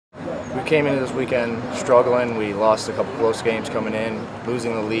We came into this weekend struggling. We lost a couple close games coming in,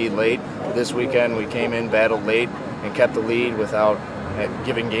 losing the lead late. This weekend we came in, battled late, and kept the lead without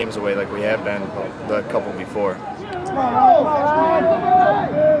giving games away like we have been the couple before.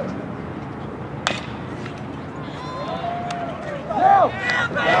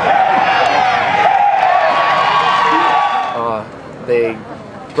 They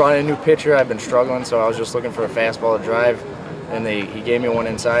brought in a new pitcher. I've been struggling, so I was just looking for a fastball to drive, and he gave me one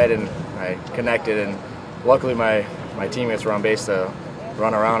inside, and I connected, and luckily my teammates were on base to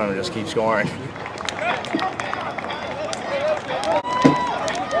run around him and just keep scoring.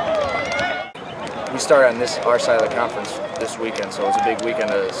 We start on our side of the conference this weekend, so it's a big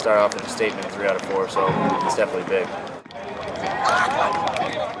weekend to start off in a statement, 3 out of 4, so it's definitely big.